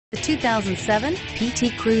The 2007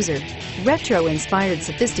 PT Cruiser. Retro-inspired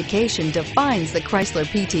sophistication defines the Chrysler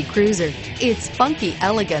PT Cruiser. Its funky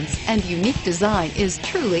elegance and unique design is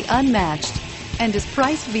truly unmatched and is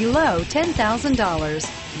priced below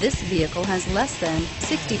 $10,000. This vehicle has less than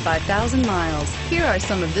 65,000 miles. Here are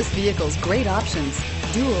some of this vehicle's great options: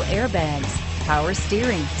 dual airbags, power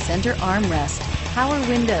steering, center armrest, power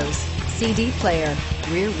windows, CD player,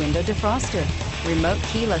 rear window defroster, remote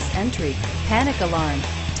keyless entry, panic alarm,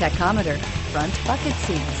 tachometer, front bucket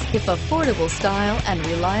seats. If affordable style and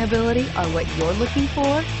reliability are what you're looking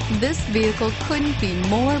for, this vehicle couldn't be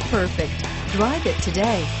more perfect. Drive it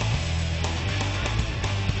today.